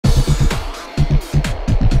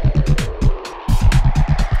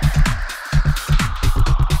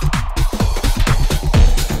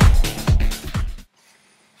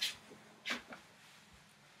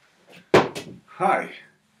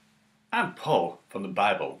I'm Paul from the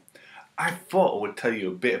Bible. I thought I would tell you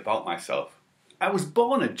a bit about myself. I was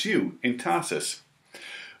born a Jew in Tarsus,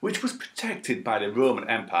 which was protected by the Roman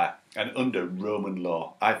Empire, and under Roman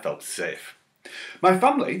law I felt safe. My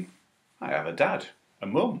family, I have a dad, a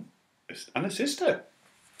mum and a sister.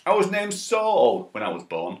 I was named Saul when I was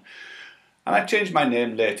born, and I changed my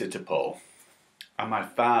name later to Paul. And my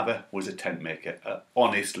father was a tent maker, an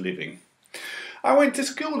honest living. I went to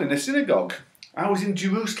school in a synagogue. I was in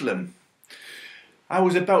Jerusalem. I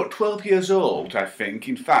was about 12 years old, I think.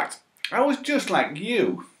 In fact, I was just like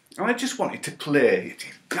you. And I just wanted to play.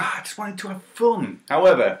 I just wanted to have fun.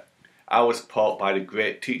 However, I was taught by the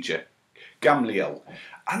great teacher, Gamaliel.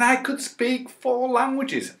 And I could speak 4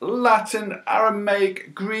 languages: Latin,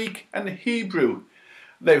 Aramaic, Greek and Hebrew.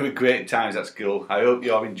 They were great times at school. I hope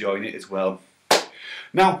you're enjoying it as well.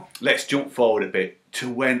 Now, let's jump forward a bit to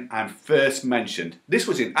when I'm first mentioned. This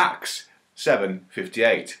was in Acts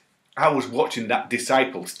 7:58. I was watching that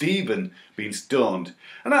disciple, Stephen, being stoned.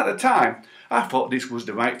 And at the time, I thought this was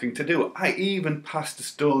the right thing to do. I even passed the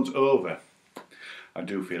stones over. I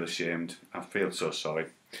do feel ashamed. I feel so sorry.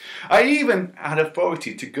 I even had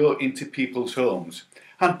authority to go into people's homes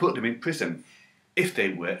and put them in prison if they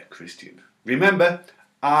were a Christian. Remember,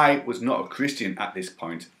 I was not a Christian at this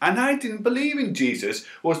point, and I didn't believe in Jesus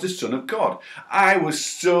was the Son of God. I was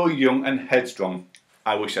so young and headstrong.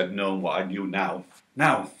 I wish I'd known what I knew now.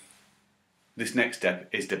 Now, this next step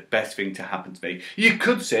is the best thing to happen to me. You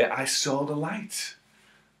could say I saw the light.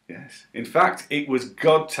 Yes. In fact, it was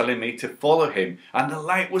God telling me to follow him, and the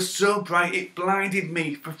light was so bright it blinded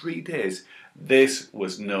me for 3 days. This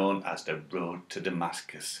was known as the road to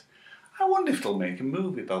Damascus. I wonder if they'll make a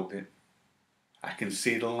movie about it. I can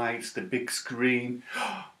see the lights, the big screen.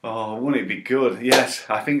 Oh, wouldn't it be good? Yes,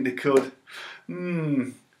 I think they could.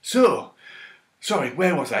 So, sorry,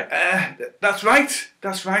 where was I? That's right.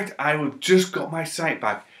 I had just got my sight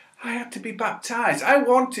back. I had to be baptized. I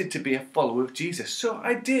wanted to be a follower of Jesus, so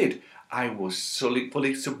I did. I was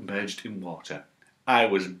fully submerged in water. I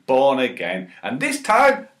was born again, and this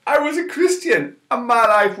time I was a Christian, and my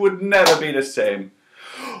life would never be the same.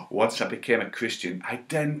 Once I became a Christian, I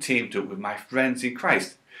then teamed up with my friends in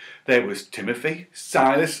Christ. There was Timothy,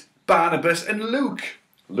 Silas, Barnabas and Luke.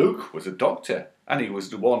 Luke was a doctor, and he was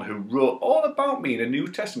the one who wrote all about me in the New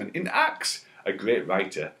Testament in Acts. A great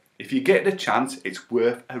writer. If you get the chance, it's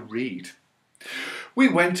worth a read. We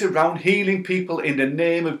went around healing people in the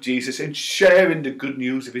name of Jesus and sharing the good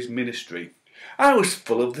news of his ministry. I was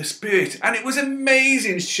full of the Spirit, and it was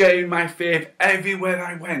amazing sharing my faith everywhere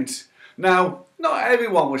I went. Now, not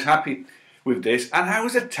everyone was happy with this, and I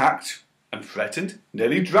was attacked and threatened,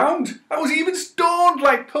 nearly drowned. I was even stoned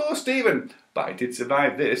like poor Stephen, but I did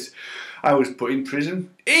survive this. I was put in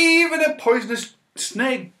prison. Even a poisonous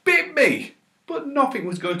snake bit me, but nothing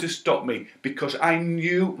was going to stop me because I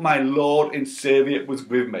knew my Lord and Saviour was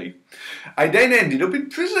with me. I then ended up in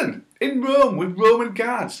prison in Rome with Roman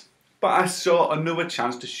guards, but I saw another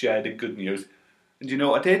chance to share the good news. And do you know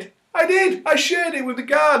what I did? I shared it with the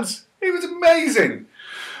guards. It was amazing.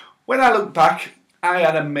 When I look back, I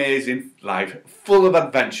had an amazing life, full of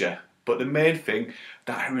adventure. But the main thing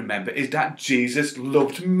that I remember is that Jesus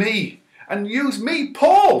loved me and used me,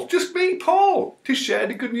 Paul, just me, Paul, to share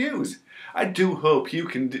the good news. I do hope you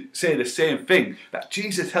can say the same thing, that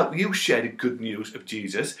Jesus helped you share the good news of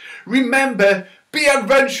Jesus. Remember, be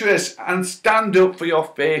adventurous and stand up for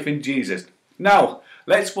your faith in Jesus. Now,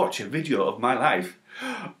 let's watch a video of my life.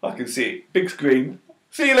 I can see it, big screen.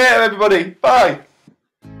 See you later, everybody. Bye.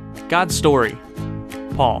 God's story.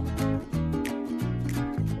 Paul.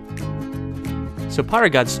 So part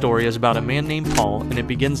of God's story is about a man named Paul, and it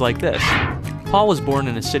begins like this. Paul was born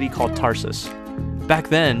in a city called Tarsus. Back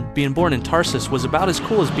then, being born in Tarsus was about as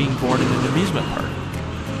cool as being born in an amusement park.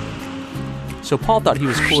 So Paul thought he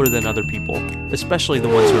was cooler than other people, especially the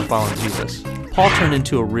ones who were following Jesus. Paul turned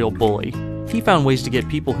into a real bully. He found ways to get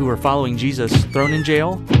people who were following Jesus thrown in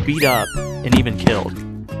jail, beat up, and even killed.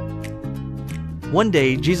 One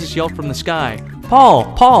day, Jesus yelled from the sky,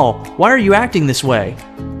 "Paul, Paul, why are you acting this way?"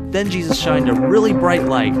 Then Jesus shined a really bright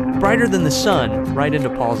light, brighter than the sun, right into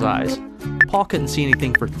Paul's eyes. Paul couldn't see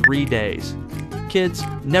anything for 3 days. Kids,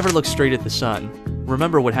 never look straight at the sun.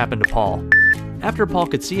 Remember what happened to Paul. After Paul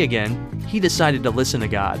could see again, he decided to listen to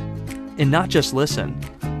God. And not just listen.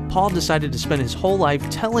 Paul decided to spend his whole life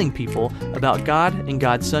telling people about God and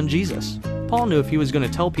God's Son Jesus. Paul knew if he was going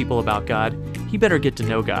to tell people about God, he better get to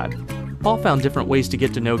know God. Paul found different ways to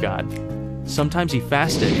get to know God. Sometimes he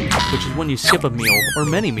fasted, which is when you skip a meal or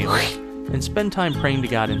many meals, and spend time praying to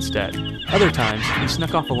God instead. Other times, he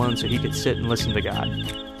snuck off alone so he could sit and listen to God.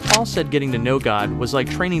 Paul said getting to know God was like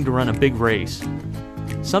training to run a big race.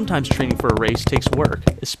 Sometimes training for a race takes work,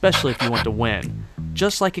 especially if you want to win.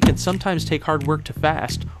 Just like it can sometimes take hard work to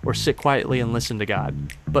fast or sit quietly and listen to God.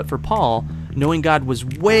 But for Paul, knowing God was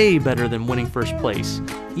way better than winning first place,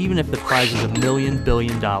 even if the prize is $1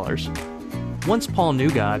 billion. Once Paul knew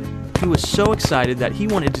God, he was so excited that he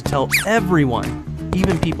wanted to tell everyone,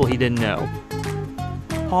 even people he didn't know.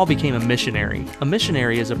 Paul became a missionary. A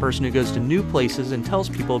missionary is a person who goes to new places and tells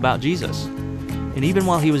people about Jesus. And even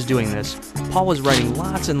while he was doing this, Paul was writing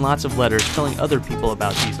lots and lots of letters telling other people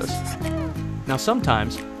about Jesus. Now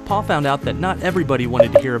sometimes, Paul found out that not everybody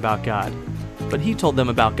wanted to hear about God, but he told them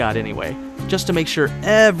about God anyway, just to make sure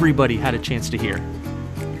everybody had a chance to hear.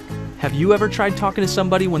 Have you ever tried talking to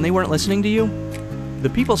somebody when they weren't listening to you? The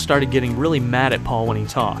people started getting really mad at Paul when he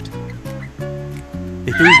talked.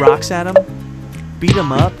 They threw rocks at him, beat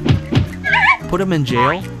him up, put him in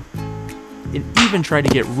jail, and even tried to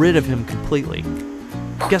get rid of him completely.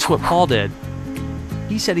 Guess what Paul did?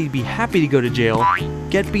 He said he'd be happy to go to jail,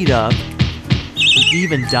 get beat up, and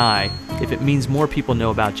even die if it means more people know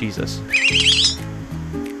about Jesus.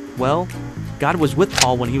 Well, God was with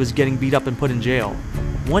Paul when he was getting beat up and put in jail.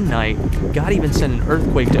 One night, God even sent an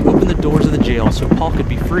earthquake to open the doors of the jail so Paul could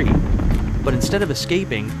be free. But instead of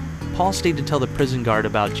escaping, Paul stayed to tell the prison guard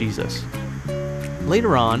about Jesus.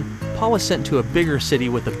 Later on, Paul was sent to a bigger city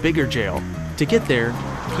with a bigger jail. To get there,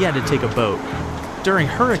 he had to take a boat. During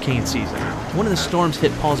hurricane season, one of the storms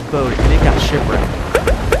hit Paul's boat and it got shipwrecked.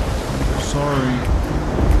 Sorry.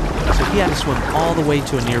 So he had to swim all the way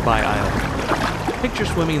to a nearby island. Picture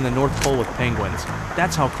swimming in the North Pole with penguins.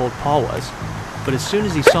 That's how cold Paul was. But as soon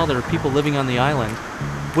as he saw there were people living on the island,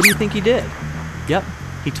 what do you think he did? Yep,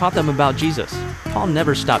 he taught them about Jesus. Paul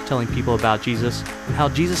never stopped telling people about Jesus and how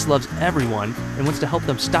Jesus loves everyone and wants to help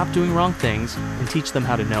them stop doing wrong things and teach them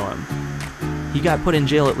how to know him. He got put in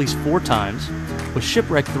jail at least 4 times, was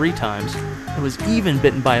shipwrecked 3 times, and was even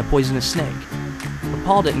bitten by a poisonous snake. But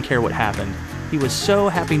Paul didn't care what happened. He was so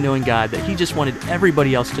happy knowing God that he just wanted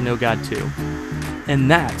everybody else to know God too. And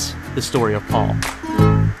that's the story of Paul.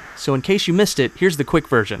 So in case you missed it, here's the quick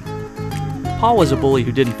version. Paul was a bully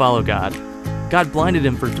who didn't follow God. God blinded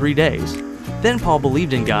him for 3 days. Then Paul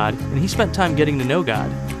believed in God, and he spent time getting to know God.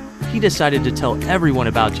 He decided to tell everyone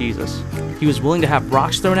about Jesus. He was willing to have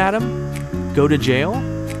rocks thrown at him, go to jail,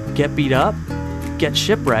 get beat up, get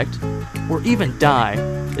shipwrecked, or even die,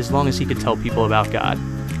 as long as he could tell people about God.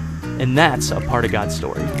 And that's a part of God's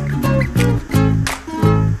story.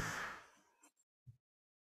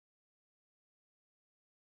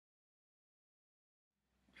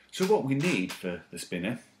 So what we need for the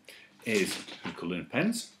spinner is some colouring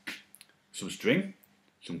pens, some string,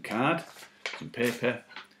 some card, some paper,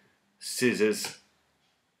 scissors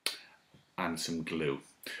and some glue.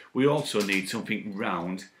 We also need something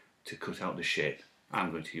round to cut out the shape.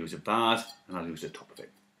 I'm going to use a vase and I'll use the top of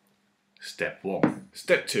it. Step 1.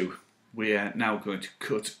 Step 2. We are now going to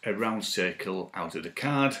cut a round circle out of the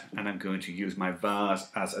card and I'm going to use my vase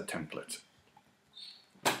as a template.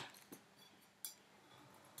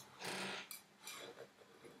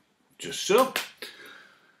 Just so.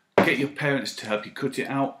 Get your parents to help you cut it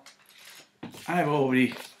out. I've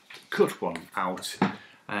already cut one out,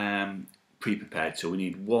 pre-prepared, so we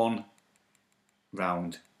need 1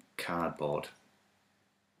 round cardboard.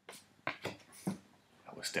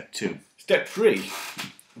 That was step 2. Step 3,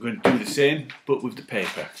 we're going to do the same but with the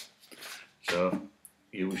paper. So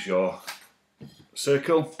use your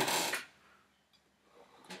circle,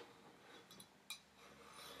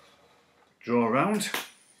 draw around,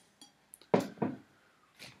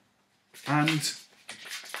 and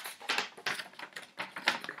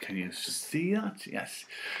can you see that? Yes.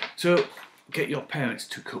 So get your parents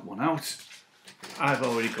to cut one out. I've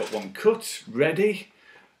already got one cut, ready.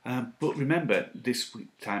 But remember, this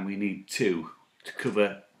time we need 2 to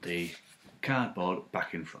cover the cardboard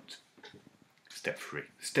back in front. Step 3.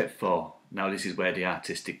 Step 4. Now this is where the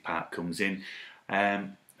artistic part comes in.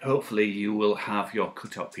 Hopefully you will have your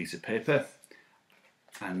cut out piece of paper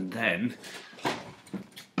and then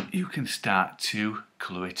you can start to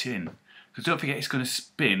colour it in. Because don't forget it's going to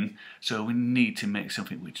spin, so we need to make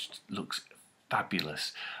something which looks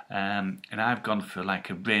fabulous. And I've gone for like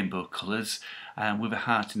a rainbow colours with a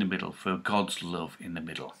heart in the middle for God's love in the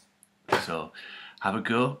middle. So have a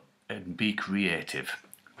go and be creative.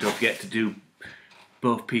 Don't forget to do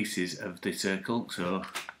both pieces of the circle. So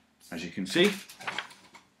as you can see,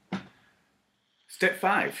 step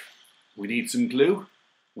 5, we need some glue,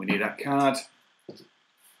 we need our card,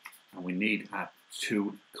 and we need our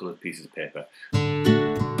 2 coloured pieces of paper.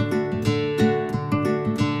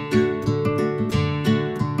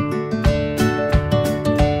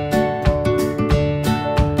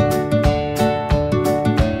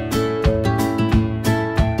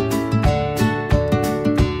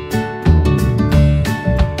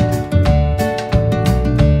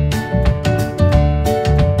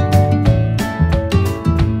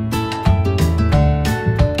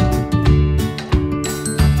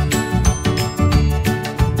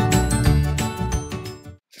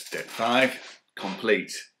 5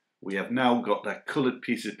 complete. We have now got the coloured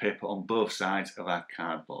pieces of paper on both sides of our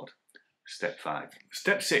cardboard. Step 5.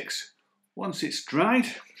 Step 6. Once it's dried,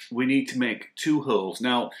 we need to make 2 holes.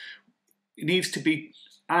 Now, it needs to be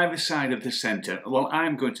either side of the centre. Well,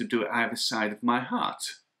 I'm going to do it either side of my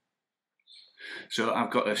heart. So I've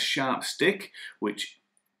got a sharp stick, which,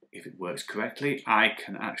 if it works correctly, I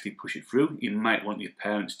can actually push it through. You might want your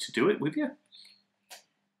parents to do it with you.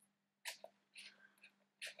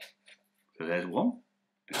 So there's one,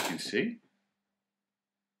 as you can see.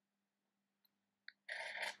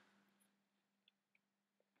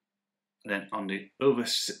 Then on the other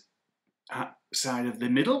side of the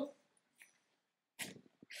middle,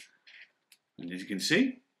 and as you can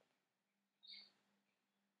see,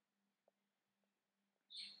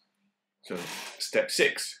 so step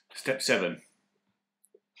 6, step 7,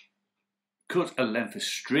 cut a length of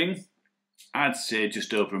string, I'd say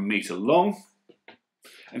just over 1 metre long,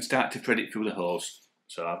 and start to thread it through the holes.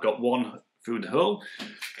 So I've got one through the hole,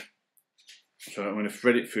 so I'm going to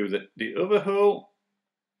thread it through the other hole.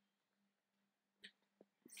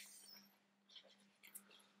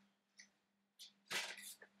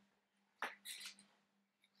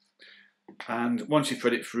 And once you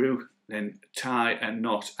thread it through, then tie a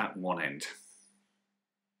knot at one end.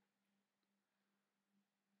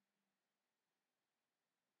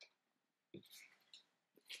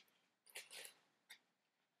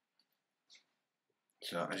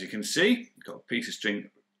 So as you can see, you've got a piece of string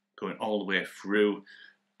going all the way through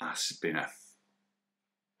our spinner.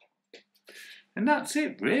 And that's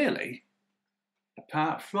it really,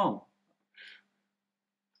 apart from,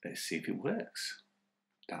 let's see if it works.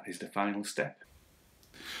 That is the final step.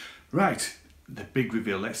 Right, the big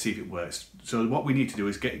reveal, let's see if it works. So what we need to do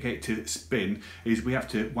is get it to spin, is we have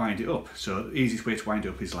to wind it up. So the easiest way to wind it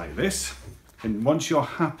up is like this. And once you're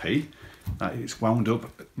happy that it's wound up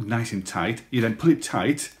nice and tight, you then pull it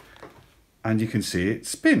tight and you can see it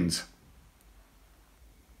spins.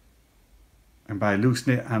 And by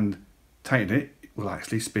loosening it and tightening it, it will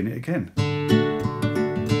actually spin it again.